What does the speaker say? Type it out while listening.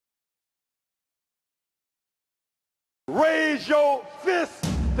Raise your fists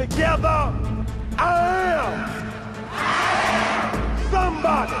together. I am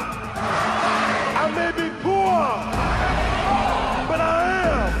somebody. I may be poor, but I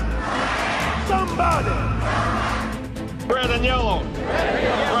am somebody. Red and yellow,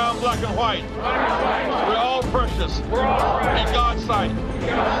 brown, black, and white. We're all precious in God's sight.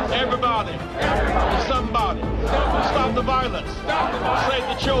 Everybody is somebody. Stop the violence. Save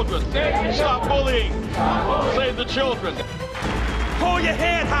the children. Stop bullying. Save the children. Hold your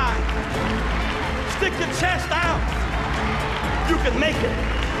head high. Stick your chest out. You can make it.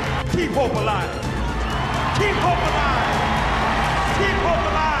 Keep hope alive. Keep hope alive. Keep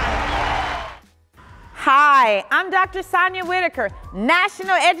hope alive. Hi, I'm Dr. Sonia Whitaker,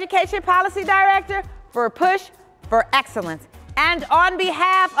 National Education Policy Director for Push for Excellence. And on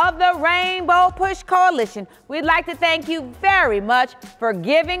behalf of the Rainbow Push Coalition, we'd like to thank you very much for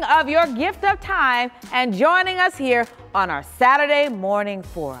giving of your gift of time and joining us here on our Saturday morning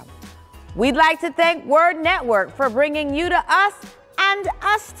forum. We'd like to thank Word Network for bringing you to us and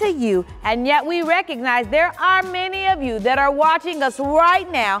us to you. And yet we recognize there are many of you that are watching us right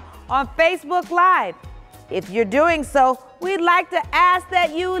now on Facebook Live. If you're doing so, we'd like to ask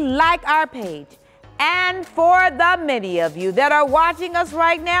that you like our page. And for the many of you that are watching us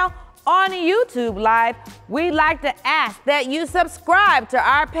right now on YouTube Live, we'd like to ask that you subscribe to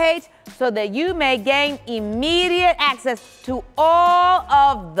our page so that you may gain immediate access to all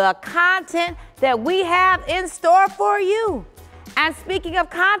of the content that we have in store for you. And speaking of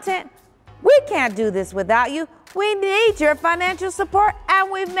content, we can't do this without you. We need your financial support,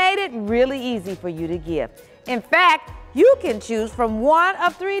 and we've made it really easy for you to give. In fact, you can choose from one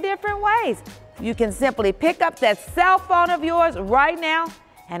of 3 different ways. You can simply pick up that cell phone of yours right now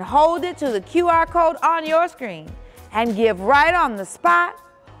and hold it to the QR code on your screen and give right on the spot.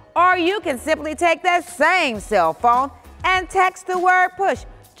 Or you can simply take that same cell phone and text the word PUSH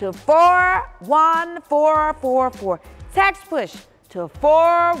to 41444. Text PUSH to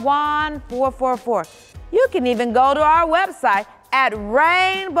 41444. You can even go to our website at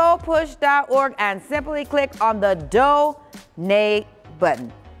rainbowpush.org and simply click on the donate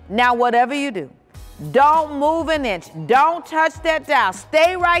button. Now, whatever you do, don't move an inch. Don't touch that dial.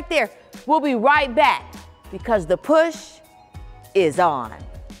 Stay right there. We'll be right back because the push is on.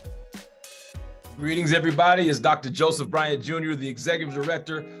 Greetings, everybody. It's Dr. Joseph Bryant Jr., the Executive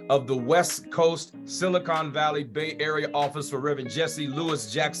Director of the West Coast Silicon Valley Bay Area Office for Reverend Jesse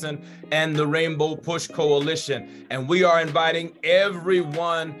Lewis Jackson and the Rainbow Push Coalition. And we are inviting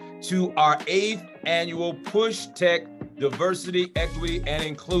everyone to our 8th annual Push Tech Diversity, Equity, and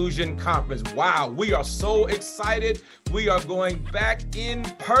Inclusion Conference. Wow, we are so excited. We are going back in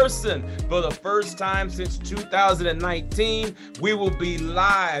person for the first time since 2019. We will be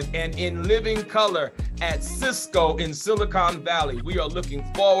live and in living color at Cisco in Silicon Valley. We are looking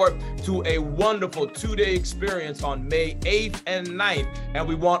forward to a wonderful 2-day experience on May 8th and 9th, and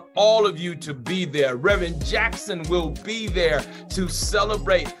we want all of you to be there. Reverend Jackson will be there to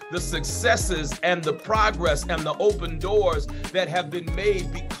celebrate the successes and the progress and the open doors that have been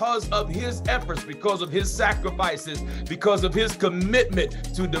made because of his efforts, because of his sacrifices, because of his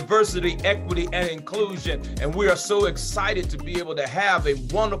commitment to diversity, equity, and inclusion. And we are so excited to be able to have a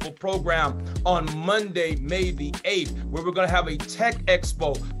wonderful program on Monday, May the 8th, where we're going to have a tech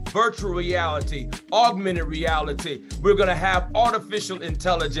expo, virtual reality, augmented reality. We're going to have artificial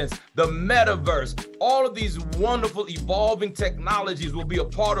intelligence, the metaverse. All of these wonderful evolving technologies will be a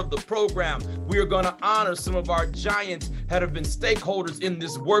part of the program. We are going to honor some of our giants that have been stakeholders in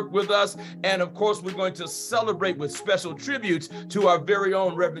this work with us. And of course, we're going to celebrate with special tributes to our very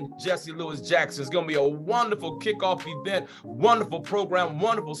own Reverend Jesse Lewis Jackson. It's going to be a wonderful kickoff event, wonderful program,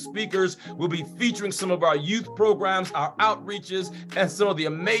 wonderful speakers. We'll be featuring some of our youth programs, our outreaches, and some of the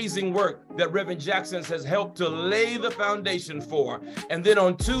amazing work that Reverend Jackson has helped to lay the foundation for. And then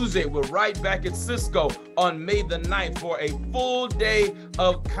on Tuesday, we're right back at Cisco on May the 9th for a full day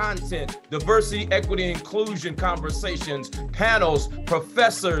of content, diversity, equity, and inclusion conversations, panels,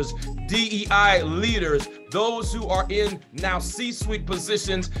 professors, DEI leaders, those who are in now C-suite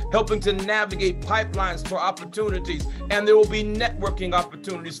positions, helping to navigate pipelines for opportunities. And there will be networking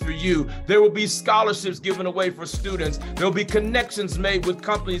opportunities for you. There will be scholarships given away for students. There will be connections made with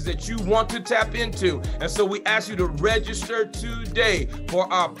companies that you want to tap into. And so we ask you to register today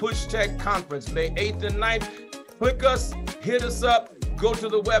for our Push Tech Conference, May 8th and 9th. Click us, hit us up, go to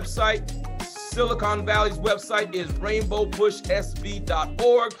the website. Silicon Valley's website is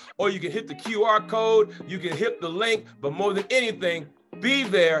rainbowpushsv.org, or you can hit the QR code, you can hit the link, but more than anything, be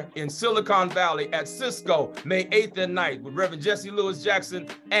there in Silicon Valley at Cisco, May 8th and 9th with Reverend Jesse Lewis Jackson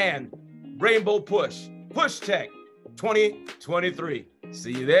and Rainbow Push. Push Tech, 2023.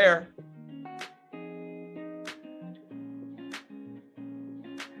 See you there.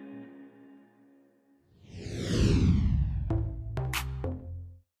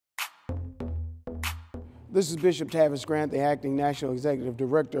 This is Bishop Tavis Grant, the Acting National Executive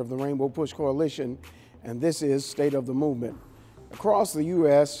Director of the Rainbow Push Coalition, and this is State of the Movement. Across the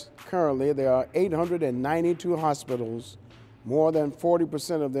U.S., currently, there are 892 hospitals, more than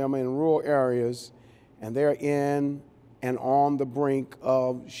 40% of them in rural areas, and they're in and on the brink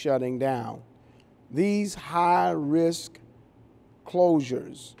of shutting down. These high-risk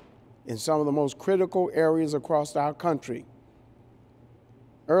closures in some of the most critical areas across our country.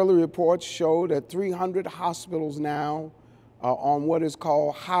 Early reports show that 300 hospitals now are on what is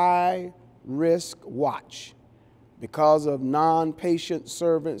called high-risk watch because of non-patient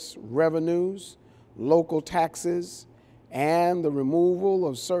service revenues, local taxes, and the removal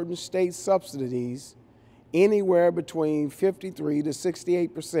of certain state subsidies. Anywhere between 53 to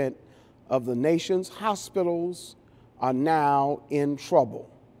 68% of the nation's hospitals are now in trouble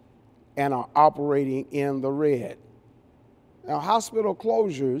and are operating in the red. Now, hospital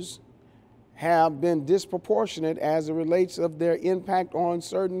closures have been disproportionate as it relates of their impact on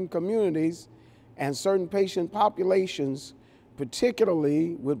certain communities and certain patient populations,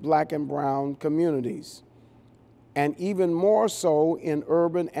 particularly with Black and brown communities, and even more so in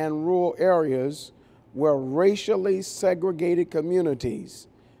urban and rural areas where racially segregated communities,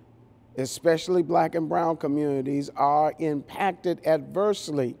 especially Black and brown communities, are impacted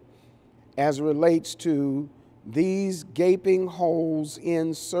adversely as it relates to these gaping holes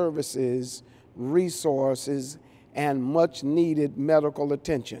in services, resources, and much needed medical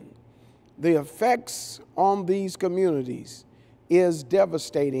attention. The effects on these communities is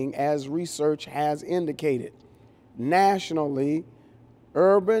devastating, as research has indicated. Nationally,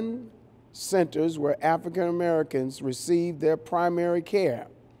 urban centers where African Americans receive their primary care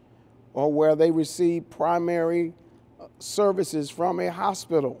or where they receive primary services from a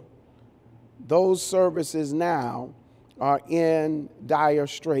hospital, those services now are in dire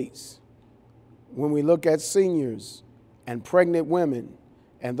straits. When we look at seniors and pregnant women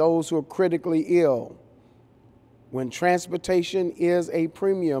and those who are critically ill, when transportation is a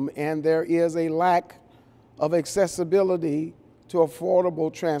premium and there is a lack of accessibility to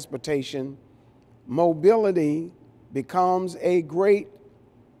affordable transportation, mobility becomes a great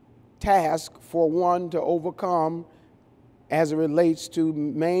task for one to overcome as it relates to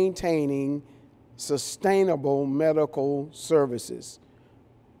maintaining sustainable medical services.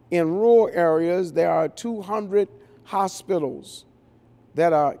 In rural areas, there are 200 hospitals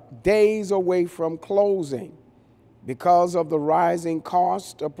that are days away from closing because of the rising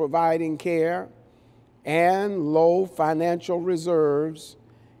cost of providing care and low financial reserves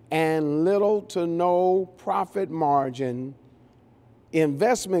and little to no profit margin.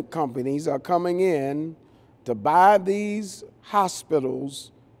 Investment companies are coming in to buy these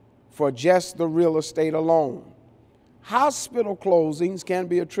hospitals for just the real estate alone. Hospital closings can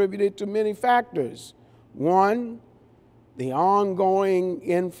be attributed to many factors. One, the ongoing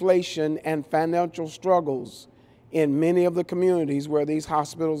inflation and financial struggles in many of the communities where these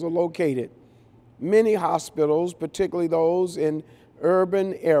hospitals are located. Many hospitals, particularly those in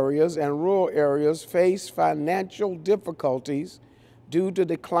urban areas and rural areas, face financial difficulties due to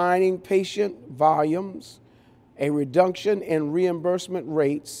declining patient volumes, a reduction in reimbursement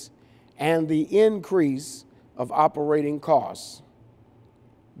rates, and the increase of operating costs.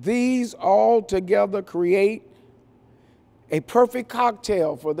 These all together create a perfect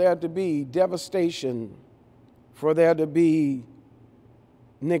cocktail for there to be devastation, for there to be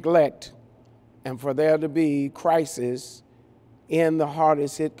neglect, and for there to be crisis in the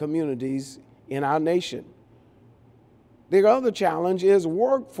hardest hit communities in our nation. The other challenge is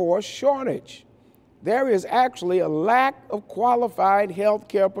workforce shortage. There is actually a lack of qualified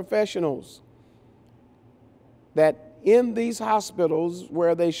healthcare professionals that in these hospitals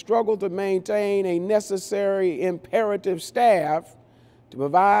where they struggle to maintain a necessary imperative staff to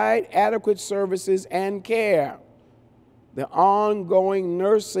provide adequate services and care. The ongoing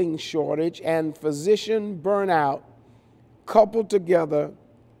nursing shortage and physician burnout coupled together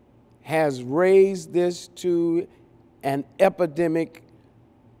has raised this to an epidemic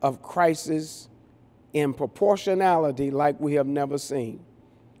of crisis in proportionality like we have never seen.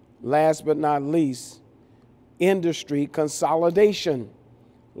 Last but not least, industry consolidation.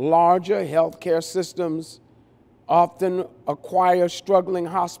 Larger healthcare systems often acquire struggling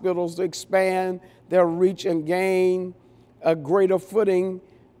hospitals to expand their reach and gain a greater footing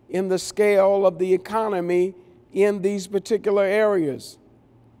in the scale of the economy in these particular areas.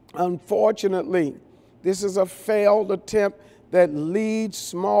 Unfortunately, This is a failed attempt that leads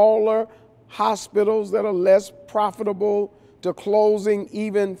smaller hospitals that are less profitable to closing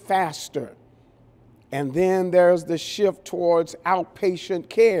even faster. And then there's the shift towards outpatient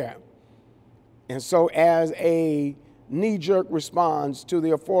care. And so as a knee-jerk response to the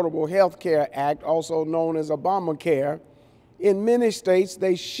Affordable Health Care Act, also known as Obamacare, in many states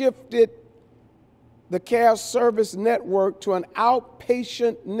they shifted the care service network to an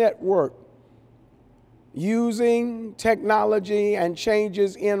outpatient network using technology and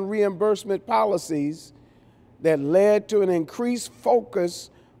changes in reimbursement policies that led to an increased focus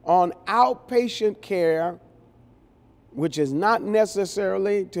on outpatient care, which is not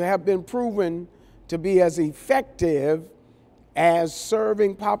necessarily to have been proven to be as effective as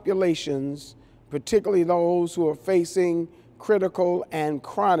serving populations, particularly those who are facing critical and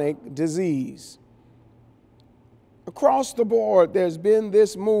chronic disease. Across the board, there's been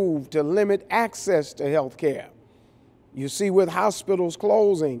this move to limit access to health care. You see, with hospitals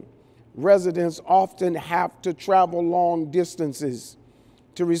closing, residents often have to travel long distances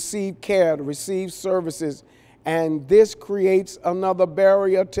to receive care, to receive services, and this creates another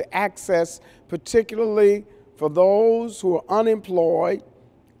barrier to access, particularly for those who are unemployed,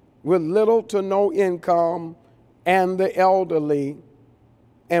 with little to no income, and the elderly,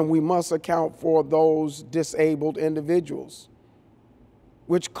 and we must account for those disabled individuals,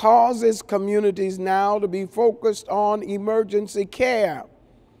 which causes communities now to be focused on emergency care.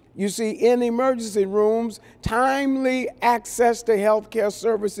 You see, in emergency rooms, timely access to healthcare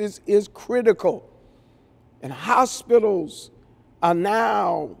services is critical. And hospitals are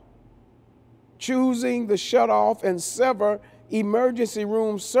now choosing to shut off and sever emergency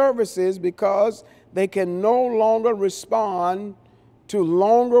room services because they can no longer respond to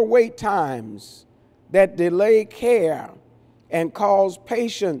longer wait times that delay care and cause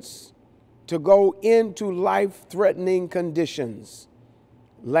patients to go into life-threatening conditions.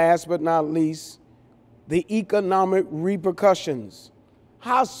 Last but not least, the economic repercussions.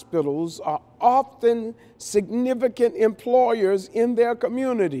 Hospitals are often significant employers in their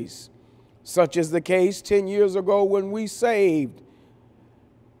communities, such as the case 10 years ago when we saved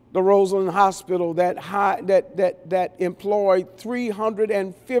the Roseland Hospital that employed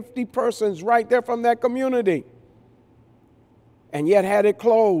 350 persons right there from that community. And yet, had it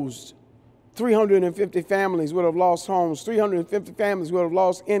closed, 350 families would have lost homes, 350 families would have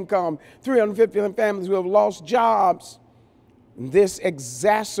lost income, 350 families would have lost jobs. This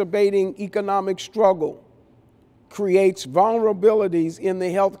exacerbating economic struggle creates vulnerabilities in the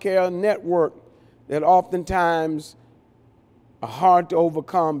healthcare network that oftentimes are hard to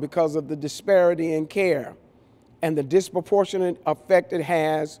overcome because of the disparity in care and the disproportionate effect it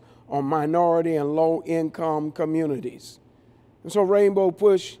has on minority and low-income communities. And so Rainbow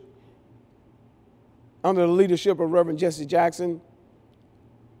Push, under the leadership of Reverend Jesse Jackson,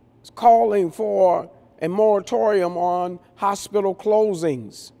 is calling for a moratorium on hospital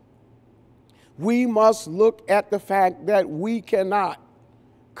closings. We must look at the fact that we cannot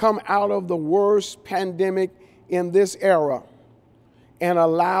come out of the worst pandemic in this era and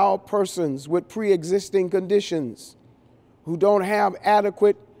allow persons with pre-existing conditions who don't have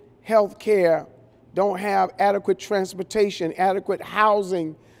adequate health care, don't have adequate transportation, adequate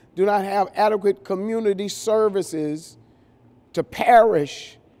housing, do not have adequate community services to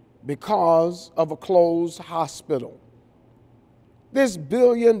perish because of a closed hospital. This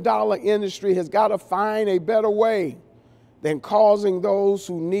billion-dollar industry has got to find a better way than causing those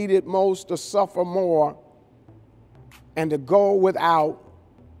who need it most to suffer more and to go without,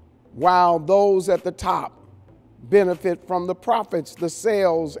 while those at the top benefit from the profits, the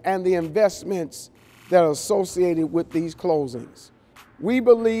sales, and the investments that are associated with these closings. We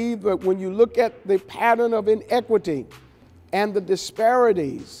believe that when you look at the pattern of inequity and the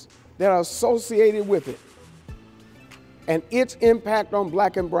disparities that are associated with it and its impact on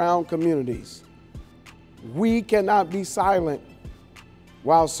Black and brown communities, we cannot be silent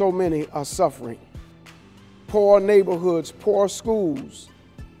while so many are suffering. Poor neighborhoods, poor schools,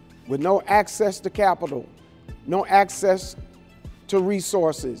 with no access to capital, no access to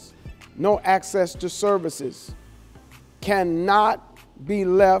resources, no access to services, cannot be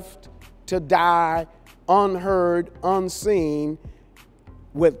left to die unheard, unseen,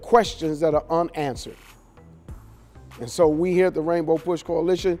 with questions that are unanswered. And so we here at the Rainbow Push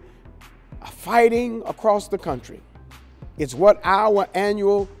Coalition are fighting across the country. It's what our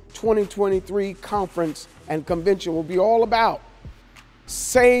annual 2023 conference and convention will be all about.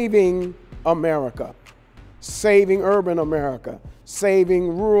 Saving America, saving urban America,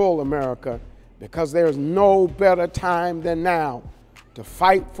 saving rural America, because there's no better time than now to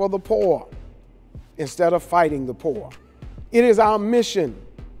fight for the poor instead of fighting the poor. It is our mission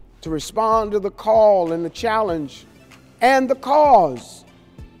to respond to the call and the challenge and the cause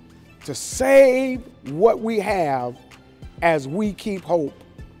to save what we have as we keep hope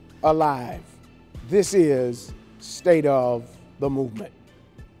alive. This is State of the Movement.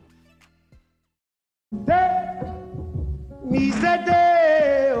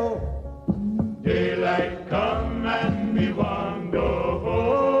 Daylight come and we want go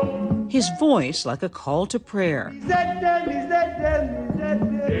home. His voice like a call to prayer.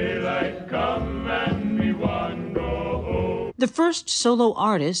 Daylight come and we want go home. The first solo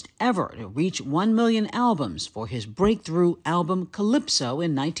artist ever to reach 1 million albums for his breakthrough album Calypso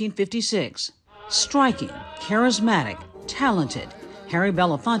in 1956. Striking, charismatic, talented, Harry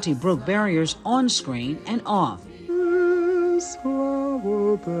Belafonte broke barriers on screen and off. This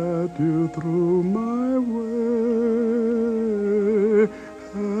flower that you threw my way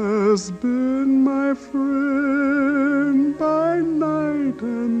has been my friend by night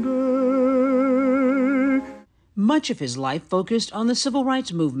and day. Much of his life focused on the civil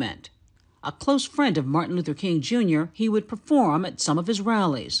rights movement. A close friend of Martin Luther King Jr., he would perform at some of his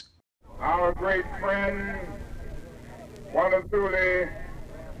rallies. Our great friend, one of the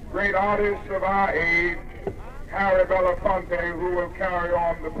great artists of our age, Harry Belafonte, who will carry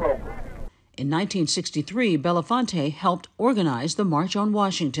on the program. In 1963, Belafonte helped organize the March on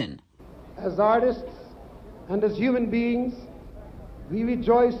Washington. As artists and as human beings, we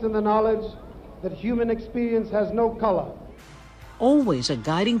rejoice in the knowledge that human experience has no color. Always a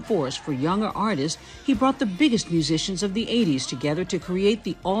guiding force for younger artists, he brought the biggest musicians of the 80s together to create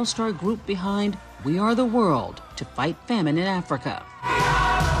the all-star group behind We Are the World to fight famine in Africa.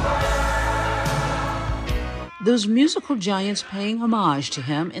 Those musical giants paying homage to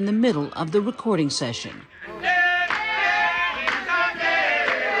him in the middle of the recording session.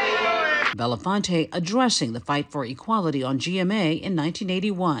 Belafonte addressing the fight for equality on GMA in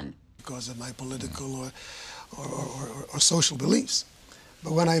 1981. Because of my political or social beliefs.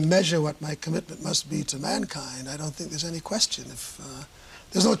 But when I measure what my commitment must be to mankind, I don't think there's any question.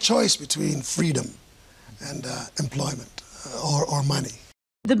 There's no choice between freedom and employment or money.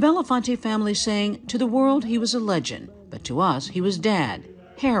 The Belafonte family saying, to the world he was a legend, but to us he was Dad,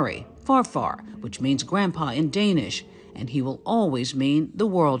 Harry, Farfar, which means grandpa in Danish, and he will always mean the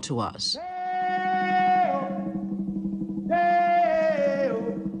world to us.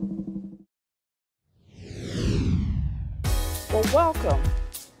 Well, welcome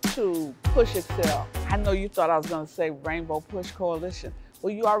to Push Excel. I know you thought I was going to say Rainbow Push Coalition.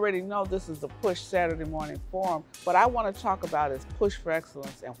 Well, you already know this is the Push Saturday Morning Forum. What I want to talk about is Push for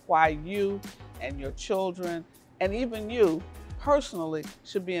Excellence and why you and your children and even you personally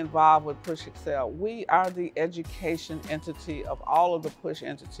should be involved with Push Excel. We are the education entity of all of the Push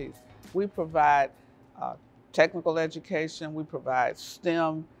entities. We provide technical education, we provide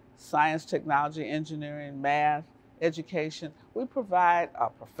STEM, science, technology, engineering, math, education. We provide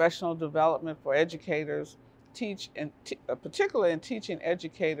professional development for educators, particularly in teaching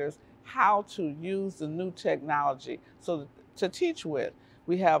educators how to use the new technology to teach with.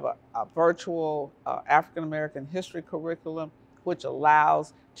 We have a virtual African American history curriculum, which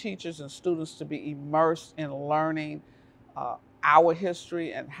allows teachers and students to be immersed in learning our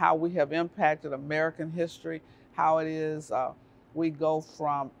history and how we have impacted American history, how it is we go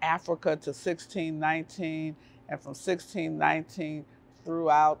from Africa to 1619, and from 1619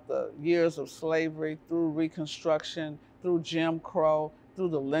 throughout the years of slavery, through Reconstruction, through Jim Crow, through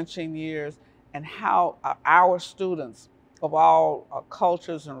the lynching years, and how our students of all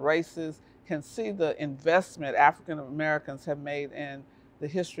cultures and races can see the investment African Americans have made in the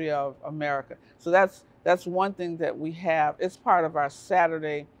history of America. So that's one thing that we have. It's part of our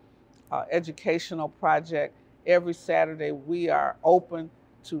Saturday educational project. Every Saturday we are open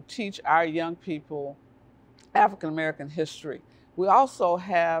to teach our young people African American history. We also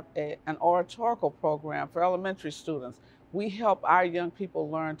have an oratorical program for elementary students. We help our young people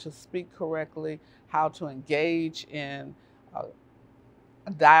learn to speak correctly, how to engage in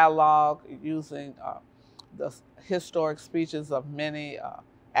a dialogue using the historic speeches of many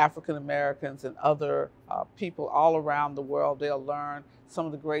African Americans and other people all around the world. They'll learn some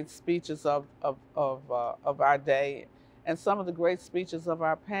of the great speeches of our day and some of the great speeches of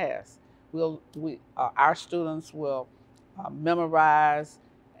our past. Our students will memorize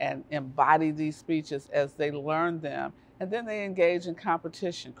and embody these speeches as they learn them, and then they engage in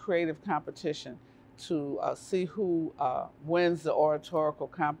competition, creative competition, to see who wins the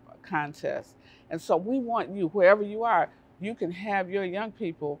oratorical contest. And so we want you, wherever you are, you can have your young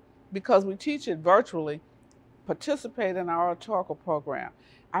people, because we teach it virtually, participate in our oratorical program.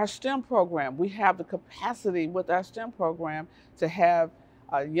 Our STEM program, we have the capacity with our STEM program to have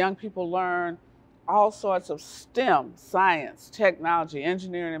young people learn all sorts of STEM, science, technology,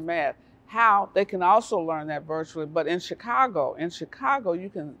 engineering, and math. How they can also learn that virtually, but in Chicago, you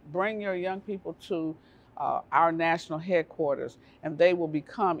can bring your young people to our national headquarters, and they will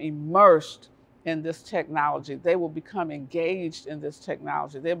become immersed in this technology. They will become engaged in this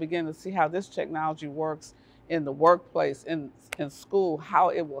technology. They'll begin to see how this technology works in the workplace, in school, how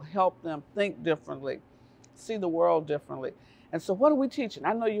it will help them think differently, see the world differently. And so what are we teaching?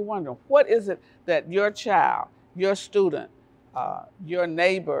 I know you're wondering, what is it that your child, your student, your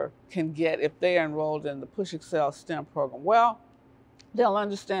neighbor can get if they are enrolled in the Push Excel STEM program? Well, they'll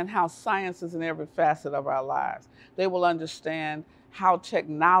understand how science is in every facet of our lives. They will understand how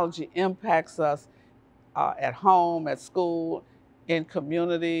technology impacts us at home, at school, in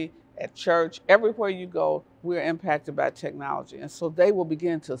community, at church. Everywhere you go, we're impacted by technology. And so they will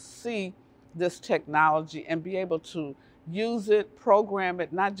begin to see this technology and be able to use it, program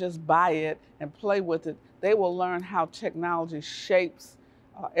it, not just buy it and play with it. They will learn how technology shapes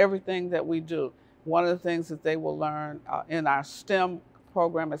everything that we do. One of the things that they will learn in our STEM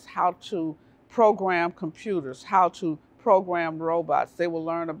program is how to program computers, how to program robots. They will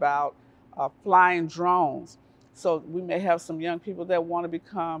learn about flying drones. So we may have some young people that want to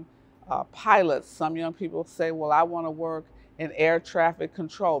become pilots. Some young people say, well, I want to work in air traffic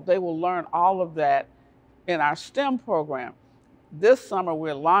control. They will learn all of that in our STEM program. This summer,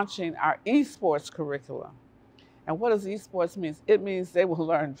 we're launching our esports curriculum. And what does esports mean? It means they will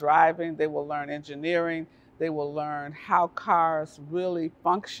learn driving, they will learn engineering, they will learn how cars really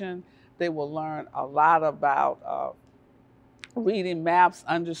function. They will learn a lot about reading maps,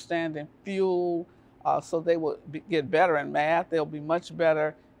 understanding fuel, so they will get better in math. They'll be much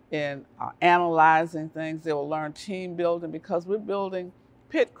better in analyzing things. They will learn team building, because we're building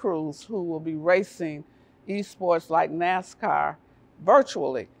pit crews who will be racing esports like NASCAR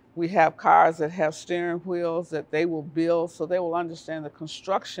virtually. We have cars that have steering wheels that they will build, so they will understand the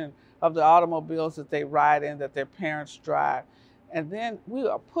construction of the automobiles that they ride in, that their parents drive. And then we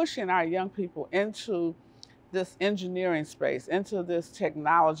are pushing our young people into this engineering space, into this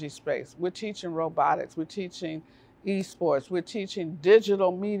technology space. We're teaching robotics, we're teaching esports, we're teaching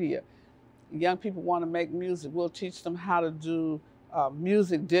digital media. Young people want to make music. We'll teach them how to do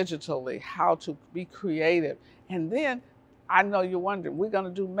music digitally, how to be creative. And then I know you're wondering, we're going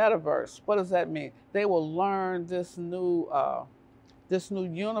to do metaverse. What does that mean? They will learn this new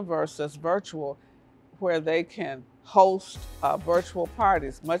universe that's virtual, where they can host virtual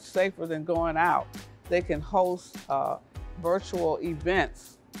parties, much safer than going out. They can host virtual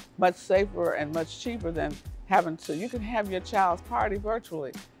events, much safer and much cheaper than having to. You can have your child's party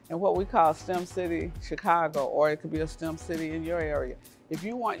virtually in what we call STEM City Chicago, or it could be a STEM city in your area. If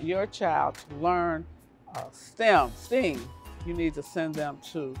you want your child to learn STEM, you need to send them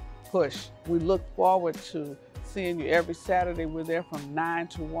to PUSH. We look forward to seeing you every Saturday. We're there from 9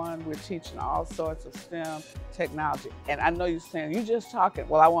 to 1. We're teaching all sorts of STEM technology. And I know you're saying, you're just talking.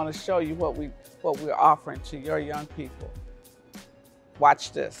 Well, I want to show you what we're offering to your young people.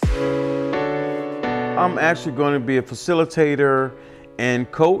 Watch this. I'm actually going to be a facilitator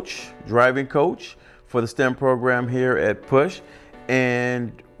and coach, driving coach for the STEM program here at PUSH.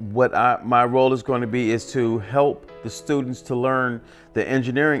 And what my role is going to be is to help the students to learn the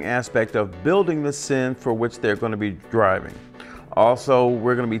engineering aspect of building the sim for which they're going to be driving. Also,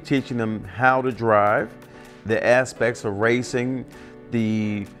 we're going to be teaching them how to drive, the aspects of racing,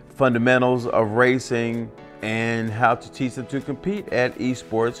 the fundamentals of racing, and how to teach them to compete at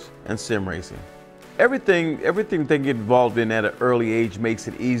esports and sim racing. Everything they get involved in at an early age makes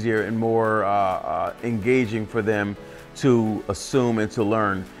it easier and more engaging for them to assume and to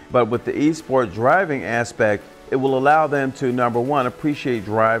learn. But with the esport driving aspect, it will allow them to, number one, appreciate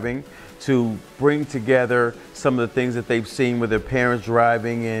driving, to bring together some of the things that they've seen with their parents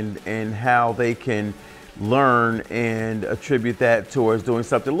driving, and how they can learn and attribute that towards doing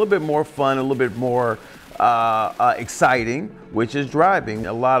something a little bit more fun, a little bit more exciting, which is driving.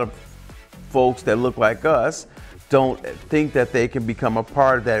 A lot of folks that look like us don't think that they can become a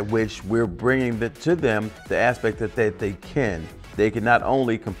part of that, which we're bringing to them, the aspect that they can. They can not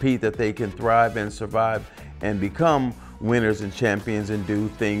only compete, that they can thrive and survive and become winners and champions and do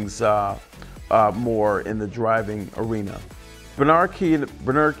things more in the driving arena. Bernard Key and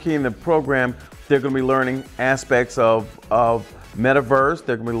the program, they're going to be learning aspects of metaverse.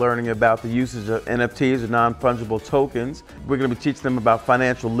 They're going to be learning about the usage of NFTs, or non-fungible tokens. We're going to be teaching them about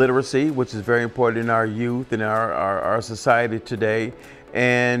financial literacy, which is very important in our youth and our society today,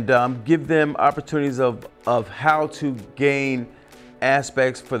 and give them opportunities of how to gain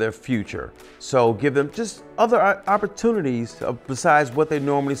aspects for their future. So give them just other opportunities besides what they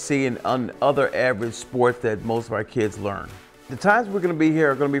normally see in other average sports that most of our kids learn. The times we're going to be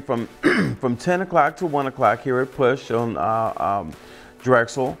here are going to be from 10 o'clock to 1 o'clock here at Push on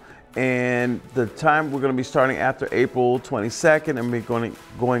Drexel. And the time we're going to be starting after April 22nd, and we're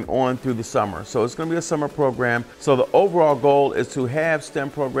going on through the summer. So it's going to be a summer program. So the overall goal is to have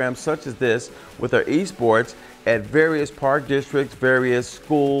STEM programs such as this with our esports at various park districts, various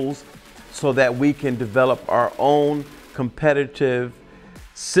schools, so that we can develop our own competitive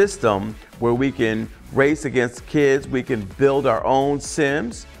system where we can race against kids, we can build our own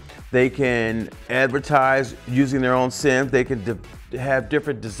sims, they can advertise using their own sims, they can have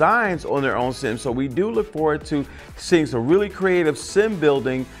different designs on their own sims. So we do look forward to seeing some really creative sim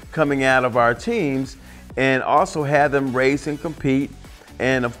building coming out of our teams, and also have them race and compete.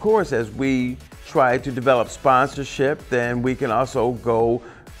 And of course, as we try to develop sponsorship, then we can also go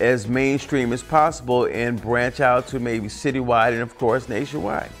as mainstream as possible and branch out to maybe citywide and of course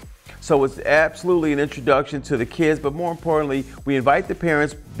nationwide. So it's absolutely an introduction to the kids, but more importantly, we invite the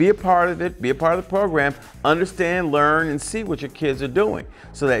parents, be a part of it, be a part of the program, understand, learn, and see what your kids are doing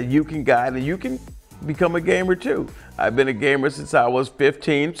so that you can guide and you can become a gamer too. I've been a gamer since I was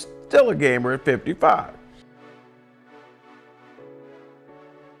 15, still a gamer at 55.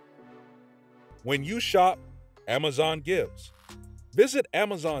 When you shop, Amazon gives. Visit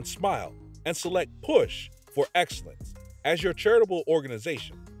Amazon Smile and select Push for Excellence as your charitable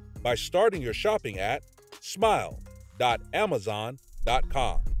organization by starting your shopping at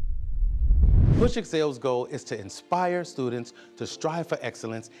smile.amazon.com. Push Excel's goal is to inspire students to strive for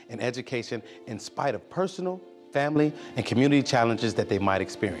excellence in education in spite of personal, family, and community challenges that they might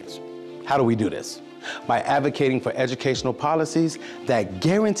experience. How do we do this? By advocating for educational policies that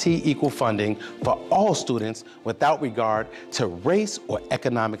guarantee equal funding for all students without regard to race or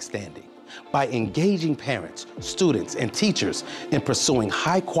economic standing. By engaging parents, students, and teachers in pursuing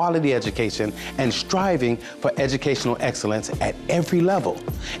high-quality education and striving for educational excellence at every level.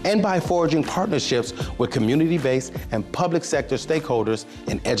 And by forging partnerships with community-based and public sector stakeholders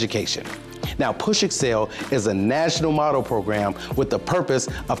in education. Now, Push Excel is a national model program with the purpose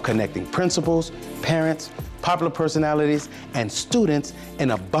of connecting principals, parents, popular personalities, and students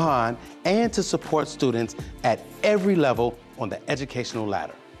in a bond, and to support students at every level on the educational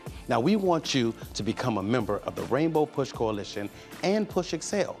ladder. Now, we want you to become a member of the Rainbow Push Coalition and Push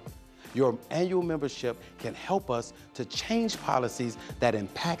Excel. Your annual membership can help us to change policies that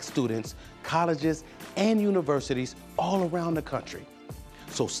impact students, colleges, and universities all around the country.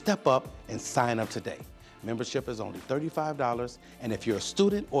 So step up and sign up today. Membership is only $35, and if you're a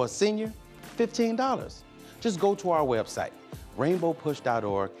student or a senior, $15. Just go to our website,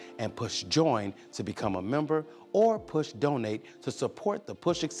 rainbowpush.org, and push join to become a member, or push donate to support the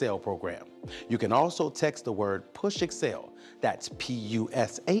Push Excel program. You can also text the word Push Excel, that's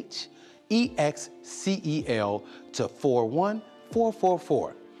PUSHEXCEL, to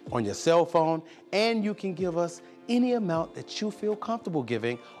 41444 on your cell phone, and you can give us any amount that you feel comfortable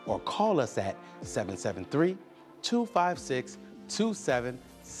giving, or call us at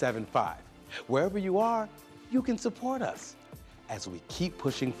 773-256-2775. Wherever you are, you can support us as we keep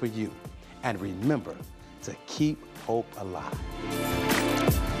pushing for you. And remember to keep hope alive.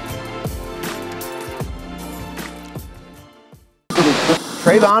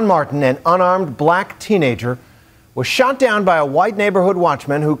 Trayvon Martin, an unarmed black teenager, was shot down by a white neighborhood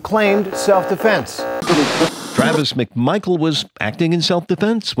watchman who claimed self-defense. Travis McMichael was acting in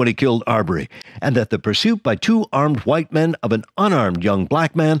self-defense when he killed Arbery, and that the pursuit by two armed white men of an unarmed young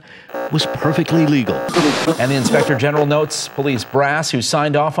black man was perfectly legal. And the Inspector General notes police brass who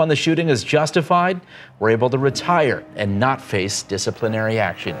signed off on the shooting as justified were able to retire and not face disciplinary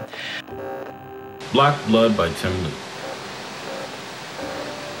action. Black Blood by Tim Lee.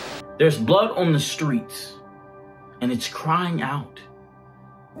 There's blood on the streets, and it's crying out.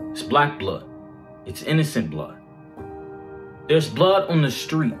 It's black blood. It's innocent blood. There's blood on the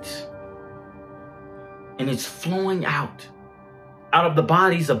streets, and it's flowing out of the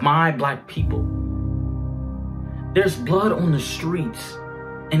bodies of my black people. There's blood on the streets,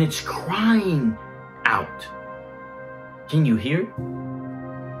 and it's crying out. Can you hear it?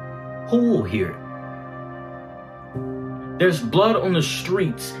 Who will hear it? There's blood on the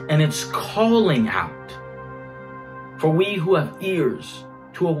streets, and it's calling out for we who have ears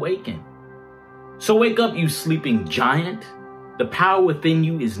to awaken. So wake up, you sleeping giant. The power within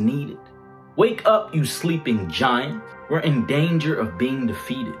you is needed. Wake up, you sleeping giant. We're in danger of being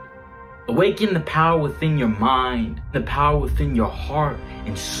defeated. Awaken the power within your mind, the power within your heart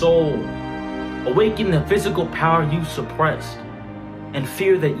and soul. Awaken the physical power you suppressed. and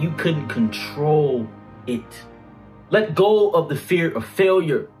fear that you couldn't control it. Let go of the fear of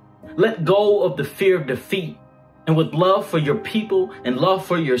failure. Let go of the fear of defeat. And with love for your people and love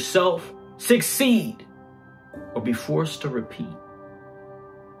for yourself, succeed or be forced to repeat.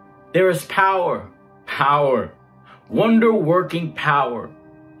 There is power, wonder-working power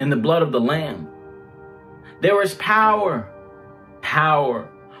in the blood of the Lamb. There is power,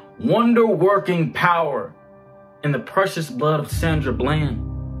 wonder-working power in the precious blood of Sandra Bland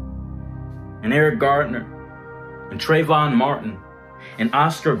and Eric Gardner and Trayvon Martin and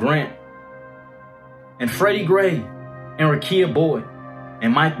Oscar Grant and Freddie Gray and Rakia Boyd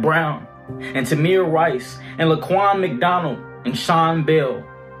and Mike Brown and Tamir Rice and Laquan McDonald and Sean Bell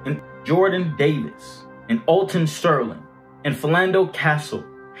and Jordan Davis and Alton Sterling and Philando Castle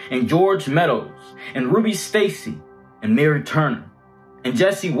and George Meadows and Ruby Stacy and Mary Turner and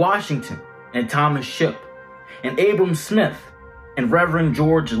Jesse Washington and Thomas Shipp and Abram Smith and Reverend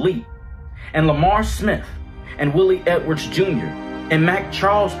George Lee and Lamar Smith and Willie Edwards Jr. and Mac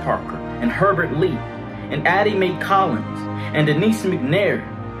Charles Parker and Herbert Lee and Addie Mae Collins and Denise McNair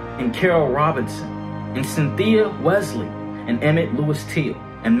and Carol Robinson and Cynthia Wesley and Emmett Lewis Teal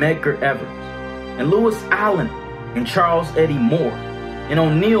and Medgar Evers and Lewis Allen and Charles Eddie Moore and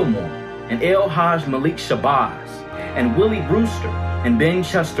O'Neill Moore and El Haj Malik Shabazz and Willie Brewster and Ben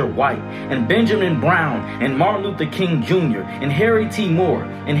Chester White and Benjamin Brown and Martin Luther King Jr. and Harry T. Moore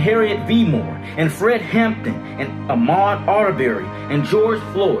and Harriet V. Moore and Fred Hampton and Ahmaud Arbery and George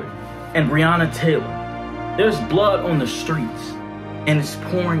Floyd and Breonna Taylor. There's blood on the streets and it's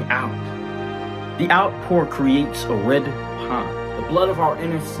pouring out. The outpour creates a red pond. The blood of our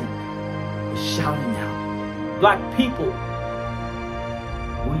innocent is shouting out. Black people,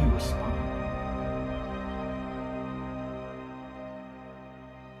 will you respond?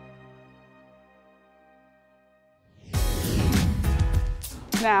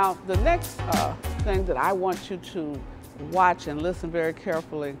 Now, the next thing that I want you to watch and listen very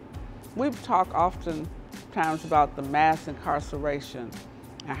carefully, we've talked oftentimes about the mass incarceration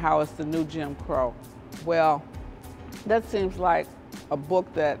and how it's the new Jim Crow. Well, that seems like a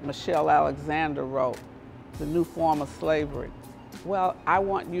book that Michelle Alexander wrote, The New Form of Slavery. Well, I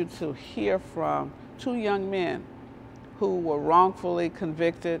want you to hear from two young men who were wrongfully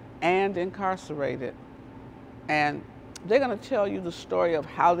convicted and incarcerated. And they're going to tell you the story of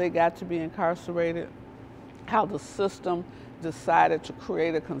how they got to be incarcerated, how the system decided to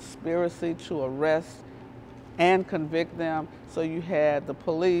create a conspiracy to arrest and convict them. So you had the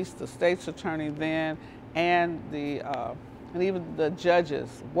police, the state's attorney then, and even the judges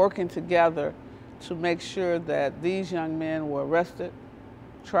working together to make sure that these young men were arrested,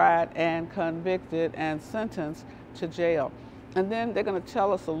 tried, and convicted and sentenced to jail. And then they're going to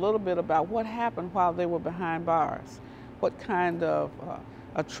tell us a little bit about what happened while they were behind bars, what kind of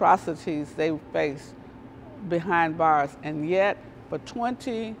atrocities they faced behind bars. And yet, for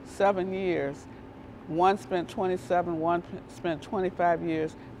 27 years, one spent 27, one spent 25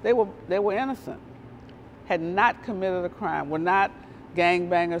 years, they were innocent, had not committed a crime, were not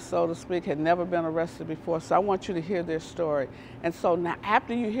gangbangers, so to speak, had never been arrested before. So I want you to hear their story. And so now,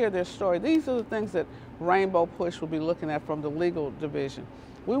 after you hear their story, these are the things that Rainbow Push will be looking at from the legal division.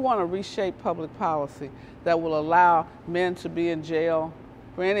 We want to reshape public policy that will allow men to be in jail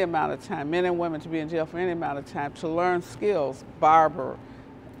for any amount of time, men and women to be in jail for any amount of time, to learn skills, barber,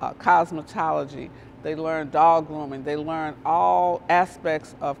 cosmetology. They learn dog grooming. They learn all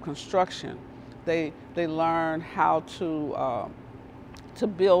aspects of construction. They learn how to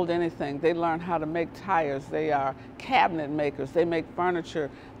build anything. They learn how to make tires. They are cabinet makers. They make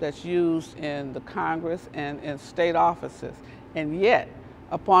furniture that's used in the Congress and in state offices. And yet,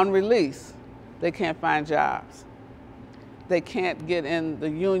 upon release, they can't find jobs. They can't get in the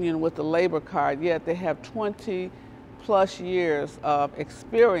union with the labor card, yet they have 20+ years of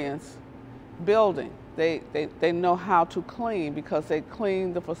experience building. They know how to clean because they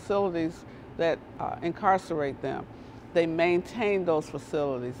clean the facilities that incarcerate them. They maintain those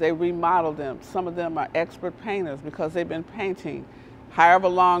facilities. They remodel them. Some of them are expert painters because they've been painting. However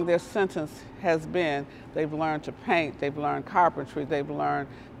long their sentence has been, they've learned to paint, they've learned carpentry, they've learned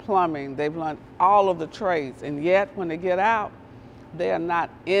plumbing, they've learned all of the trades. And yet, when they get out, they are not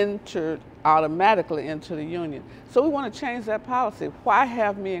entered automatically into the union. So we want to change that policy. Why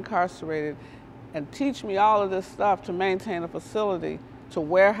have me incarcerated and teach me all of this stuff to maintain a facility to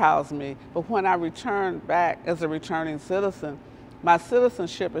warehouse me, but when I return back as a returning citizen, my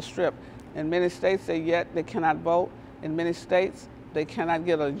citizenship is stripped. In many states, they cannot vote. In many states, they cannot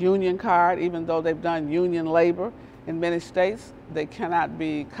get a union card, even though they've done union labor. In many states, they cannot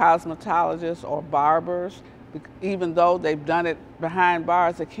be cosmetologists or barbers. Even though they've done it behind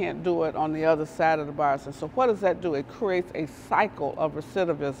bars, they can't do it on the other side of the bars. And so what does that do? It creates a cycle of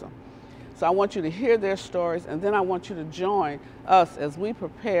recidivism. So I want you to hear their stories, and then I want you to join us as we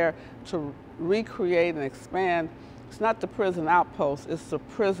prepare to recreate and expand. It's not the prison outpost, it's the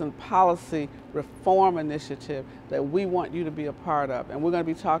prison policy reform initiative that we want you to be a part of. And we're going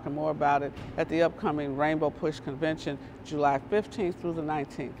to be talking more about it at the upcoming Rainbow Push Convention, July 15th through the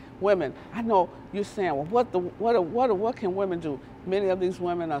 19th. Women, I know you're saying, well, what can women do? Many of these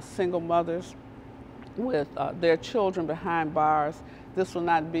women are single mothers with their children behind bars. This will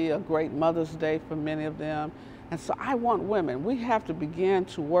not be a great Mother's Day for many of them. And so I want women, we have to begin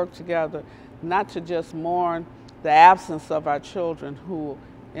to work together, not to just mourn the absence of our children who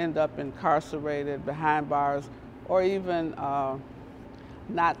end up incarcerated behind bars or even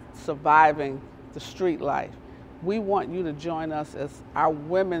not surviving the street life. We want you to join us as our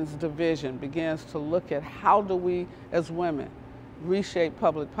women's division begins to look at how do we as women reshape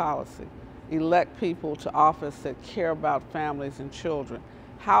public policy, elect people to office that care about families and children.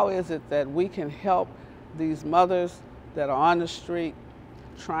 How is it that we can help these mothers that are on the street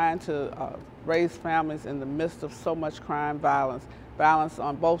trying to raise families in the midst of so much crime, violence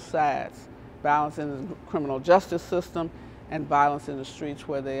on both sides, violence in the criminal justice system and violence in the streets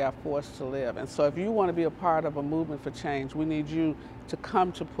where they are forced to live. And so if you want to be a part of a movement for change, we need you to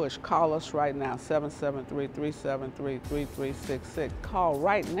come to PUSH. Call us right now, 773-373-3366. Call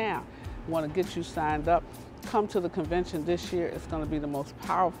right now. We want to get you signed up. Come to the convention this year. It's going to be the most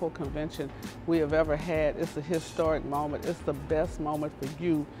powerful convention we have ever had. It's a historic moment. It's the best moment for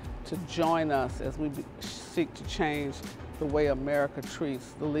you to join us as we seek to change the way America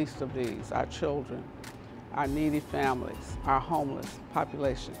treats the least of these, our children, our needy families, our homeless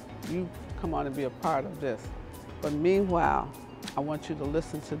population. You come on and be a part of this. But meanwhile, I want you to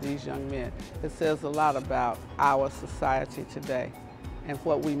listen to these young men. It says a lot about our society today and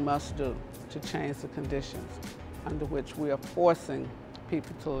what we must do to change the conditions under which we are forcing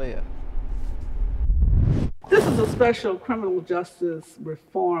people to live. This is a special criminal justice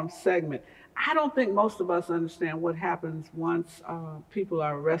reform segment. I don't think most of us understand what happens once people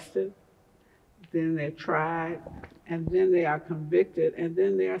are arrested, then they're tried, and then they are convicted, and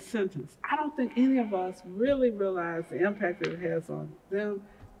then they are sentenced. I don't think any of us really realize the impact that it has on them,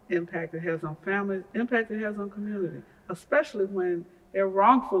 impact it has on families, impact it has on community, especially when they're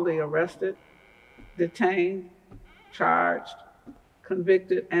wrongfully arrested, detained, charged,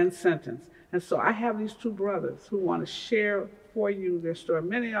 convicted, and sentenced. And so I have these two brothers who want to share for you their story.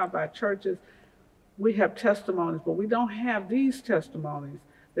 Many of our churches, we have testimonies, but we don't have these testimonies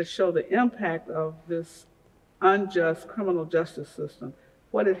that show the impact of this unjust criminal justice system,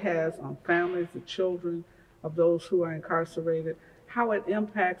 what it has on families, the children of those who are incarcerated, how it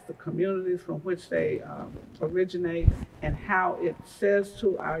impacts the communities from which they originate, and how it says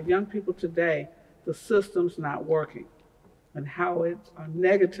to our young people today, the system's not working, and how it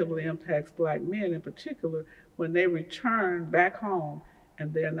negatively impacts Black men in particular when they return back home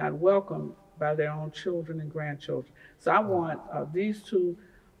and they're not welcomed by their own children and grandchildren. So I want these two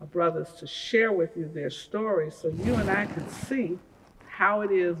brothers to share with you their stories so you and I can see how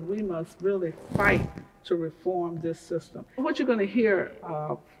it is we must really fight to reform this system. What you're going to hear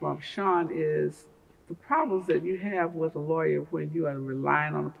from Sean is the problems that you have with a lawyer when you are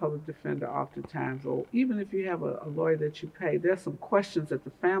relying on a public defender oftentimes, or even if you have a lawyer that you pay, there's some questions that the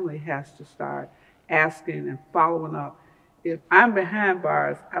family has to start asking and following up. If I'm behind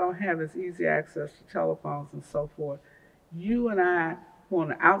bars, I don't have as easy access to telephones and so forth. You and I, who are on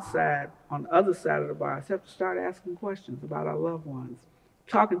the outside, on the other side of the bars, have to start asking questions about our loved ones,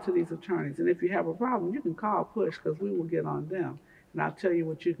 talking to these attorneys. And if you have a problem, you can call PUSH because we will get on them. And I'll tell you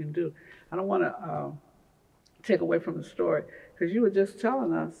what you can do. I don't want to take away from the story, because you were just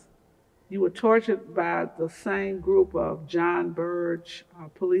telling us you were tortured by the same group of John Burge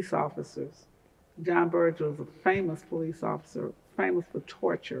police officers. John Burge was a famous police officer, famous for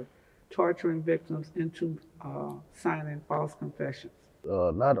torturing victims into signing false confessions.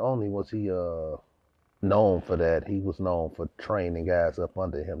 Not only was he known for that, he was known for training guys up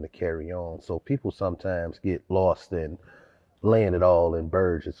under him to carry on. So people sometimes get lost in laying it all in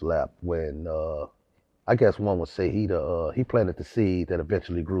Burge's lap when I guess one would say he planted the seed that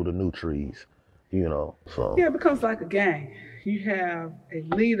eventually grew the new trees, you know. So yeah, it becomes like a gang. You have a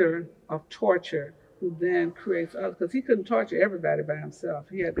leader of torture who then creates others, because he couldn't torture everybody by himself.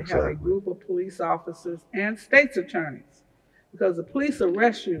 He had to have a group of police officers and state's attorneys, because the police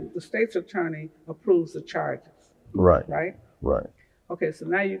arrest you, the state's attorney approves the charges. Right. Right? Right. Okay, so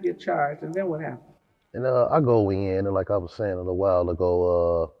now you get charged, and then what happens? And I go in, and like I was saying a little while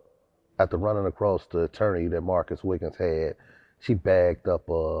ago, after running across the attorney that Marcus Wiggins had, she bagged up,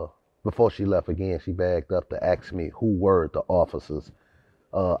 before she left again, she bagged up to ask me who were the officers.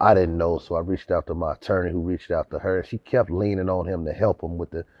 I didn't know, so I reached out to my attorney who reached out to her, and she kept leaning on him to help him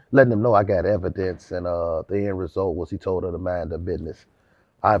with letting him know I got evidence, and the end result was he told her to mind her business.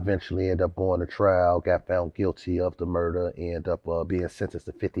 I eventually ended up going to trial, got found guilty of the murder, ended up being sentenced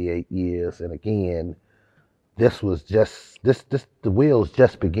to 58 years, and again, this was just, the wheels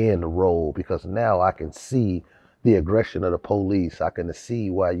just began to roll, because now I can see the aggression of the police. I can see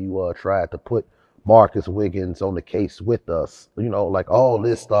why you tried to put Marcus Wiggins on the case with us. You know, like all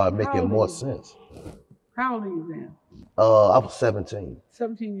this started making more sense. How old are you then? I was 17.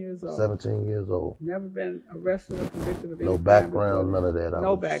 17 years old. 17 years old. Never been arrested or convicted of any No crime background, before? none of that. I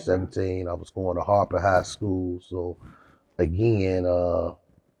No was background. 17. I was going to Harper High School. So again,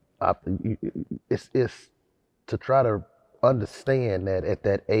 it's to try to understand that at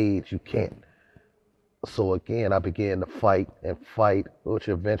that age you can't. So again, I began to fight, which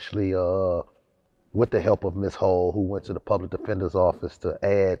eventually, with the help of Miss Hall, who went to the public defender's office to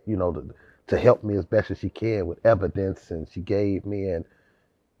add, to help me as best as she can with evidence, and she gave me, and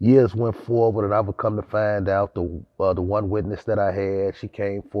years went forward, and I would come to find out the one witness that I had, she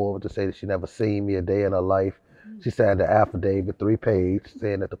came forward to say that she never seen me a day in her life. She signed an affidavit, 3-page,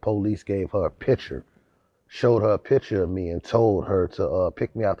 saying that the police gave her a picture, showed her a picture of me, and told her to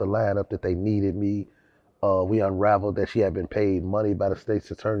pick me out the lineup, that they needed me. We unraveled that she had been paid money by the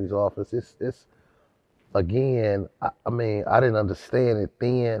state's attorney's office. It's again, I mean, I didn't understand it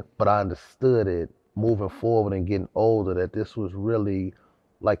then, but I understood it moving forward and getting older, that this was really,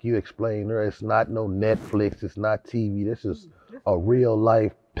 like you explained there, it's not no Netflix, it's not TV. This is a real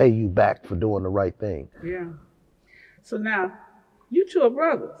life pay you back for doing the right thing. Yeah. So now, you two are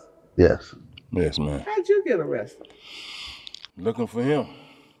brothers. Yes. Yes, man. How'd you get arrested? Looking for him.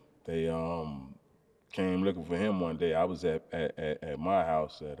 They came looking for him one day. I was at my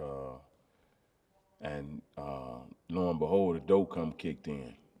house and lo and behold, the door come kicked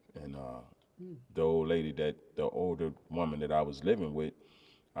in, and the old lady, the older woman that I was living with,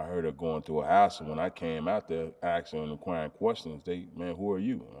 I heard her going through a house, and when I came out there asking and inquiring questions, man, who are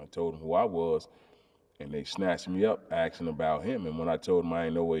you? And I told them who I was, and they snatched me up asking about him. And when I told them I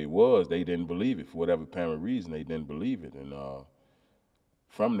didn't know where he was, they didn't believe it. For whatever apparent reason, they didn't believe it. And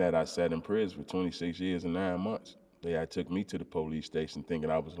from that, I sat in prison for 26 years and 9 months. They had took me to the police station thinking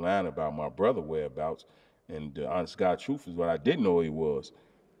I was lying about my brother whereabouts. And the honest God truth is what I didn't know who he was.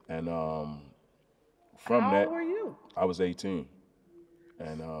 And from How that, old were you? I was 18.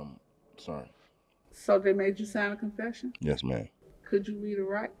 And sorry. So they made you sign a confession? Yes, ma'am. Could you read or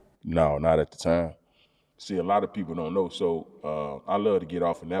write? No, not at the time. See, a lot of people don't know. So I love to get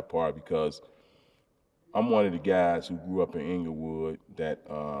off on that part, because I'm one of the guys who grew up in Inglewood, that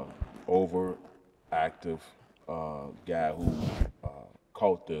overactive guy who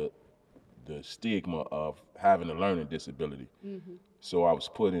caught the stigma of having a learning disability. Mm-hmm. So I was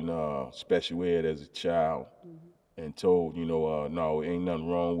put in special ed as a child, and told, no, ain't nothing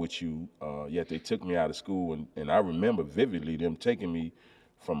wrong with you. Yet they took me out of school, and I remember vividly them taking me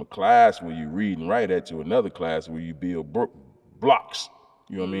from a class where you read and write at to another class where you build blocks.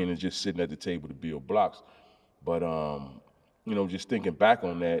 You know what I mean? And just sitting at the table to build blocks. But, just thinking back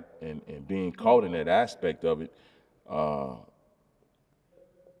on that and being caught in that aspect of it,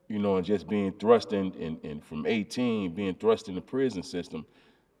 and just being thrust in from 18, being thrust in the prison system.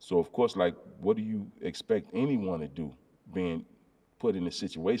 So, of course, like, what do you expect anyone to do, being put in a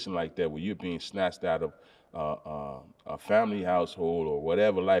situation like that where you're being snatched out of a family household or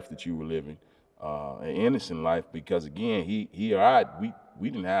whatever life that you were living, an innocent life, because, again, he or I, we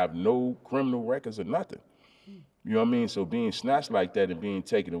didn't have no criminal records or nothing. You know what I mean? So being snatched like that and being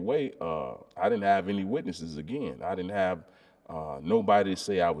taken away, I didn't have any witnesses again. I didn't have nobody to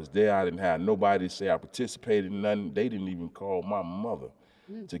say I was there. I didn't have nobody to say I participated in nothing. They didn't even call my mother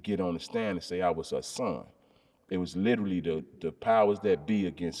to get on the stand and say I was her son. It was literally the powers that be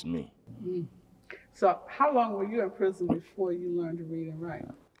against me. Mm. So how long were you in prison before you learned to read and write?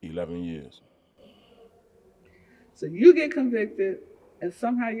 11 years. So you get convicted, and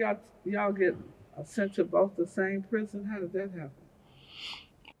somehow y'all get sent to both the same prison? How did that happen?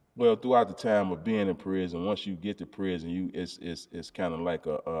 Well, throughout the time of being in prison, once you get to prison, it's kind of like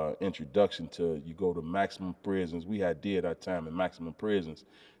a introduction to, you go to maximum prisons. We did our time in maximum prisons,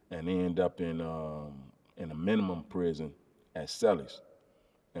 and end up in a minimum prison at Sellies.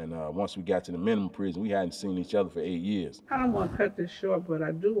 And once we got to the minimum prison, we hadn't seen each other for 8 years. I don't want to cut this short, but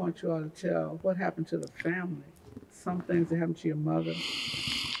I do want you all to tell what happened to the family. Some things that happened to your mother.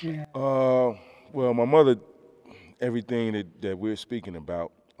 And Well, my mother, everything that we're speaking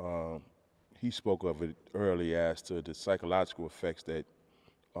about, he spoke of it early as to the psychological effects that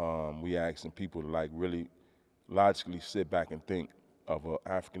we asking people to like really logically sit back and think of an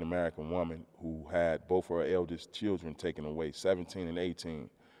African-American woman who had both her eldest children taken away, 17 and 18.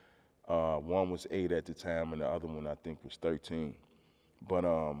 One was 8 at the time and the other one I think was 13. But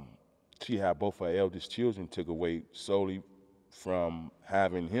she had both her eldest children took away solely from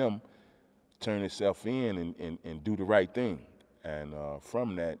having him turn himself in and do the right thing. And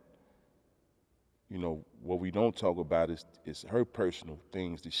from that, you know, what we don't talk about is her personal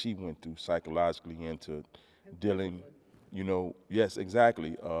things that she went through psychologically into dealing, you know, yes,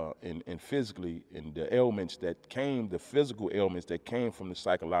 exactly, and physically, and the ailments that came, the physical ailments that came from the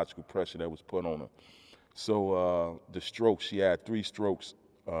psychological pressure that was put on her. So the strokes, she had 3 strokes,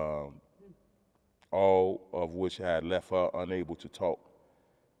 all of which had left her unable to talk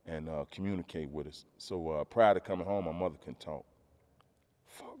and communicate with us. So prior to coming home, my mother couldn't talk.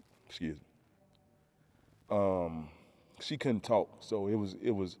 Excuse me. She couldn't talk, so it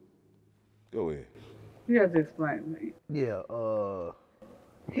was. Go ahead. You have to explain to me. Yeah.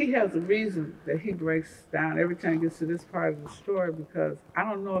 He has a reason that he breaks down every time he gets to this part of the story, because I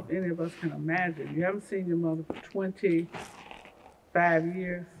don't know if any of us can imagine. You haven't seen your mother for 25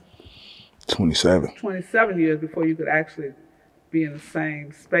 years? 27. 27 years before you could actually be in the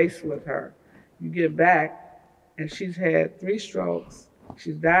same space with her. You get back, and she's had 3 strokes.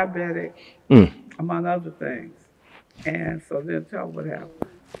 She's diabetic, among other things. And so then tell me what happened.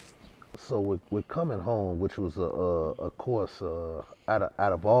 So with coming home, which was of course, out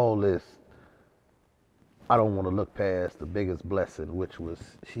of all this, I don't want to look past the biggest blessing, which was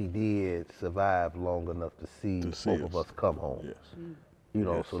she did survive long enough to see both of us come home. Yes. You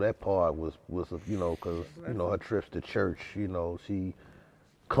know, so that part was you know, because you know her trips to church, you know, she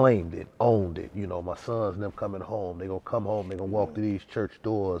claimed it, owned it. You know, my sons and them coming home, they gonna come home, they gonna walk through these church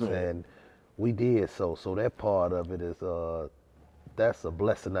doors, and we did so. So that part of it is that's a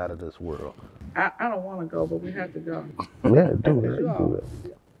blessing out of this world. I don't want to go, but we have to go. Yeah, do it.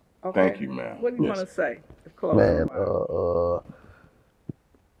 Okay. Thank you, ma'am. What do you want to say? Man,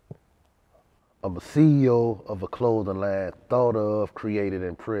 I'm a CEO of a clothing line, thought of, created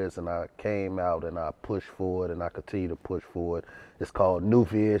in prison. I came out and I pushed forward and I continue to push forward. It's called New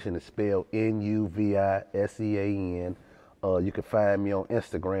Vision. It's spelled N-U-V-I-S-E-A-N. You can find me on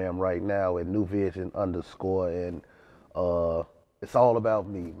Instagram right now at newvision_, and it's all about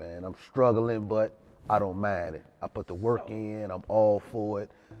me, man. I'm struggling, but I don't mind it. I put the work in, I'm all for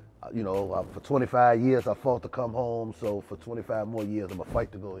it. You know, for 25 years, I fought to come home, so for 25 more years, I'm gonna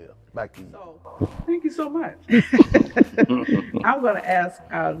fight to go here. Back to you. Thank you so much. I'm going to ask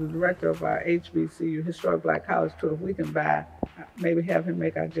the director of our HBCU, Historic Black College Tour, if we can buy, maybe have him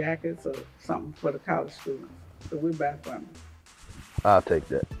make our jackets or something for the college students. So we buy from him. I'll take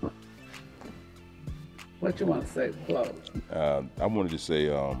that. What you want to say to close? I wanted to say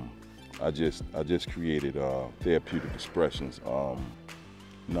I just created Therapeutic Expressions,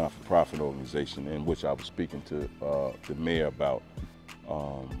 not-for-profit organization, in which I was speaking to the mayor about.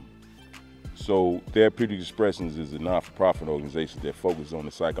 So Therapeutic Expressions is a not-for-profit organization that focuses on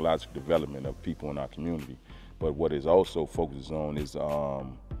the psychological development of people in our community. But what it also focuses on is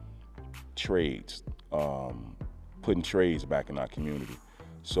trades, putting trades back in our community.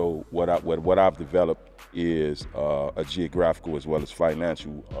 So what I've developed is a geographical as well as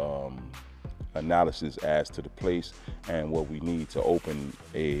financial analysis as to the place and what we need to open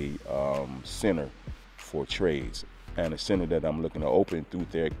a center for trades. And a center that I'm looking to open through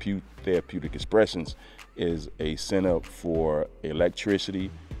Therapeutic Expressions is a center for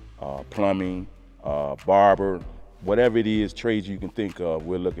electricity, plumbing, barber, whatever it is, trades you can think of,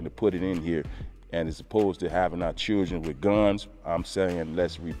 we're looking to put it in here. And as opposed to having our children with guns, I'm saying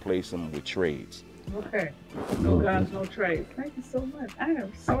let's replace them with trades. Okay. No guns, no trades. Thank you so much. I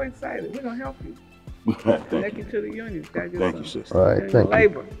am so excited. We're going to help you. Connect you to the unions. Thank you, sister. All right, thank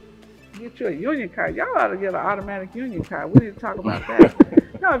labor. Get you a union card. Y'all ought to get an automatic union card. We need to talk about that.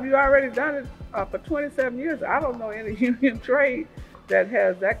 No, if you already done it for 27 years, I don't know any union trade that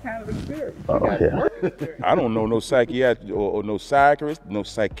has that kind of experience. I don't know no psychiatrist or no psychiatrist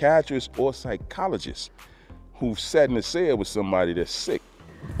or psychologist who sat in a cell with somebody that's sick.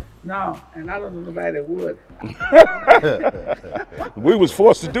 No, and I don't know nobody that would. We was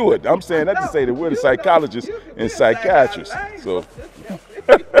forced to do it. I'm saying that to say that we're the psychologists and psychiatrists. So.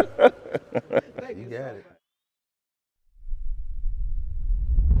 You got it.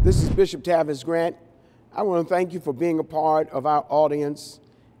 This is Bishop Tavis Grant. I want to thank you for being a part of our audience,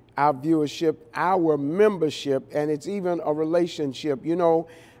 our viewership, our membership, and it's even a relationship. You know,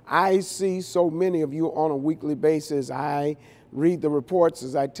 I see so many of you on a weekly basis. I read the reports,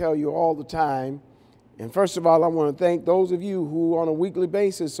 as I tell you all the time. And first of all, I want to thank those of you who on a weekly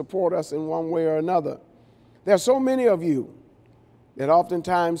basis support us in one way or another. There are so many of you that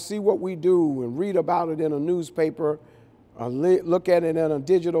oftentimes see what we do and read about it in a newspaper, or look at it in a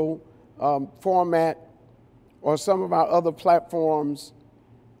digital format, or some of our other platforms,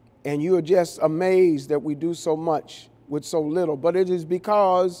 and you are just amazed that we do so much with so little. But it is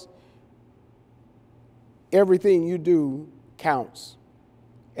because everything you do counts,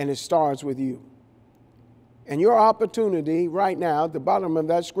 and it starts with you. And your opportunity right now, at the bottom of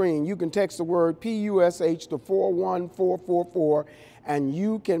that screen, you can text the word PUSH to 41444, and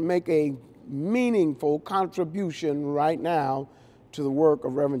you can make a meaningful contribution right now to the work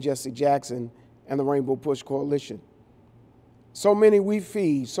of Reverend Jesse Jackson and the Rainbow Push Coalition. So many we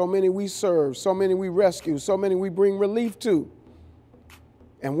feed, so many we serve, so many we rescue, so many we bring relief to.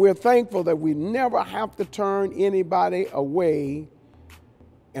 And we're thankful that we never have to turn anybody away,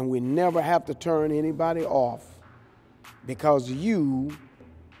 and we never have to turn anybody off, because you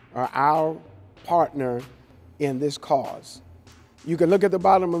are our partner in this cause. You can look at the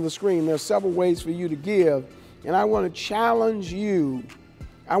bottom of the screen. There are several ways for you to give, and I want to challenge you.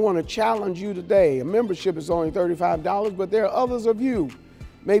 I want to challenge you today. A membership is only $35, but there are others of you.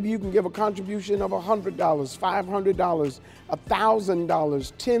 Maybe you can give a contribution of $100, $500, $1,000,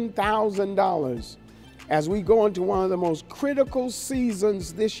 $10,000 as we go into one of the most critical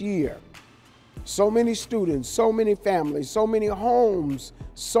seasons this year. So many students, so many families, so many homes,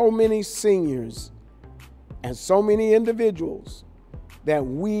 so many seniors, and so many individuals that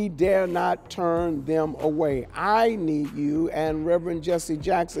we dare not turn them away. I need you, and Reverend Jesse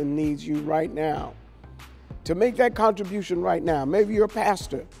Jackson needs you right now to make that contribution right now. Maybe you're a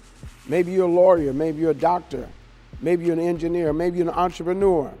pastor, maybe you're a lawyer, maybe you're a doctor, maybe you're an engineer, maybe you're an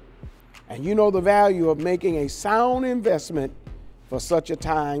entrepreneur, and you know the value of making a sound investment for such a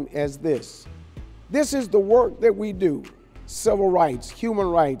time as this. This is the work that we do: civil rights, human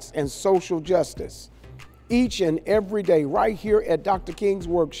rights, and social justice. Each and every day, right here at Dr. King's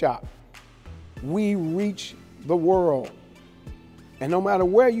workshop, we reach the world. And no matter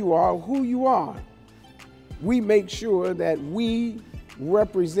where you are, who you are, we make sure that we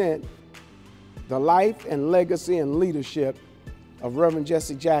represent the life and legacy and leadership of Reverend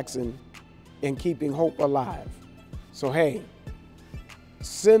Jesse Jackson in keeping hope alive. So hey,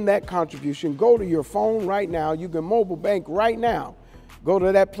 send that contribution. Go to your phone right now. You can mobile bank right now. Go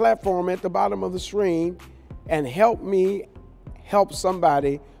to that platform at the bottom of the screen and help me help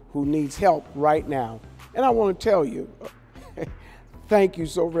somebody who needs help right now. And I want to tell you, thank you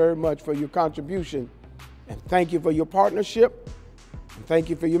so very much for your contribution, and thank you for your partnership, and thank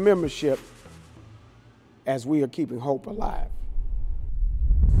you for your membership as we are keeping hope alive.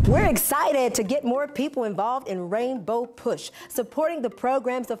 We're excited to get more people involved in Rainbow Push, supporting the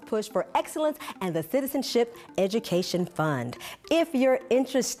programs of Push for Excellence and the Citizenship Education Fund. If you're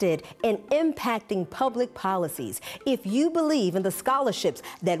interested in impacting public policies, if you believe in the scholarships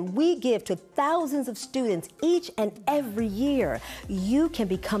that we give to thousands of students each and every year, you can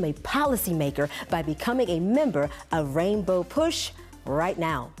become a policymaker by becoming a member of Rainbow Push right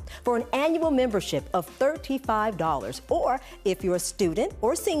now. For an annual membership of $35, or if you're a student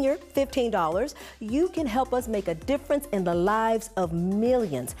or senior, $15, you can help us make a difference in the lives of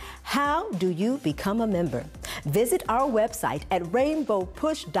millions. How do you become a member? Visit our website at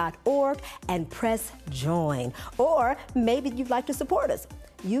rainbowpush.org and press join. Or maybe you'd like to support us.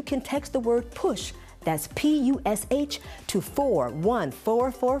 You can text the word PUSH, that's PUSH, to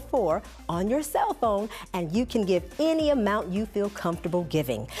 41444 on your cell phone, and you can give any amount you feel comfortable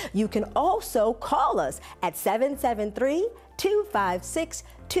giving. You can also call us at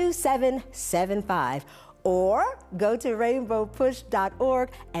 773-256-2775, or go to rainbowpush.org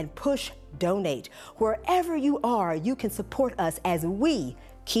and push donate. Wherever you are, you can support us as we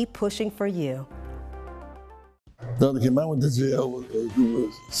keep pushing for you. Dr. Kim, I went to jail with a group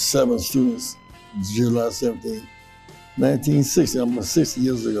of 7 students, July 17, 1960, almost 60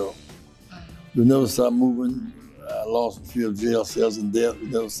 years ago. We never stopped moving. I lost a few jail cells and death. We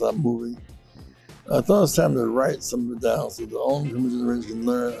never stopped moving. I thought it was time to write some of it down so the older generation can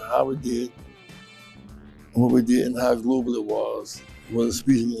learn how we did, and what we did, and how global it was. Whether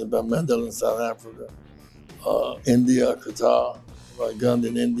speaking about Mandela in South Africa, India, Qatar, about Gandhi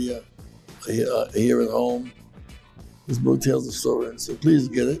in India, here at home. This book tells the story, so please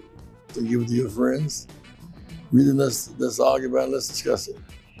get it. To give it to your friends. Read it, let's argue about it, let's discuss it.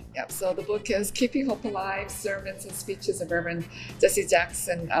 Yep, so the book is Keeping Hope Alive, Sermons and Speeches of Reverend Jesse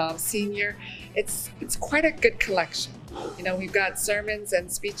Jackson Sr. It's quite a good collection. You know, we've got sermons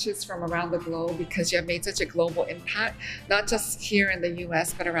and speeches from around the globe because you have made such a global impact, not just here in the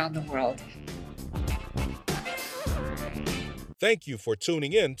U.S., but around the world. Thank you for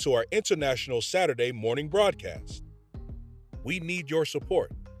tuning in to our International Saturday morning broadcast. We need your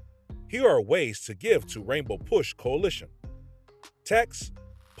support. Here are ways to give to Rainbow Push Coalition. Text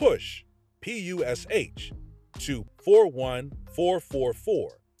PUSH, P-U-S-H, to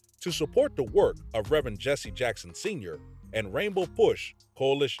 41444 to support the work of Reverend Jesse Jackson Sr. and Rainbow Push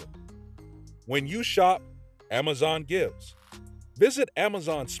Coalition. When you shop, Amazon gives. Visit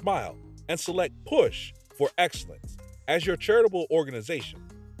Amazon Smile and select Push for Excellence as your charitable organization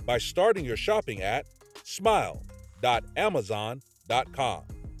by starting your shopping at smile.amazon.com.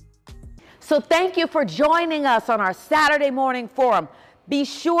 So thank you for joining us on our Saturday morning forum. Be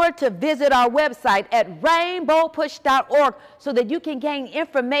sure to visit our website at rainbowpush.org so that you can gain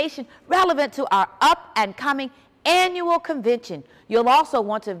information relevant to our up-and-coming annual convention. You'll also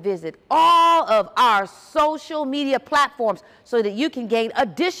want to visit all of our social media platforms so that you can gain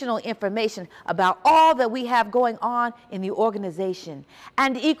additional information about all that we have going on in the organization.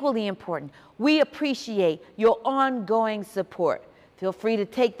 And equally important, we appreciate your ongoing support. Feel free to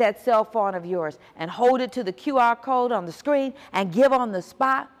take that cell phone of yours and hold it to the QR code on the screen and give on the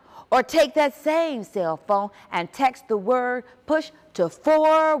spot. Or take that same cell phone and text the word PUSH to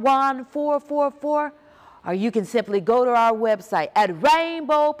 41444. Or you can simply go to our website at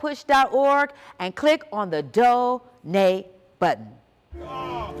rainbowpush.org and click on the Donate button.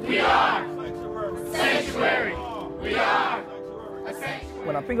 We are sanctuary. We are a sanctuary.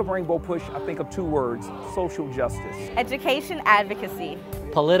 When I think of Rainbow Push, I think of two words: social justice. Education advocacy.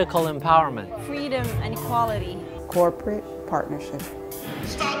 Political empowerment. Freedom and equality. Corporate partnership.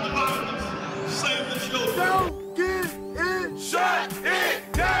 Stop the violence. Save the children. Don't get in. Shut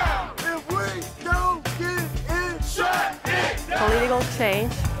it down. If we don't get in, shut it down. Political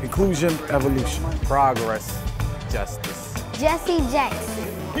change. Inclusion, evolution. Progress, justice. Jesse Jackson.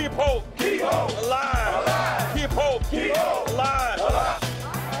 Keep hope. Keep hope alive. Alive. Keep hope. Keep hope alive. Alive.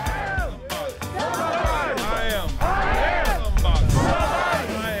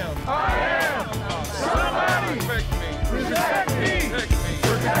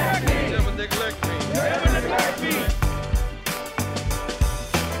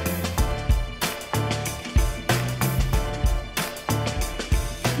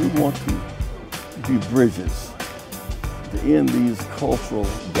 We want to be bridges to end these cultural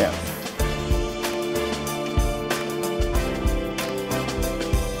gaps.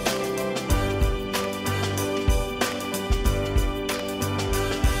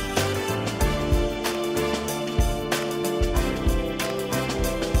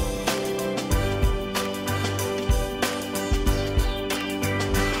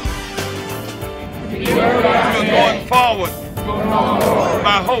 We're going forward.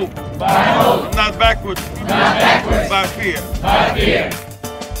 By hope, not backwards, by fear.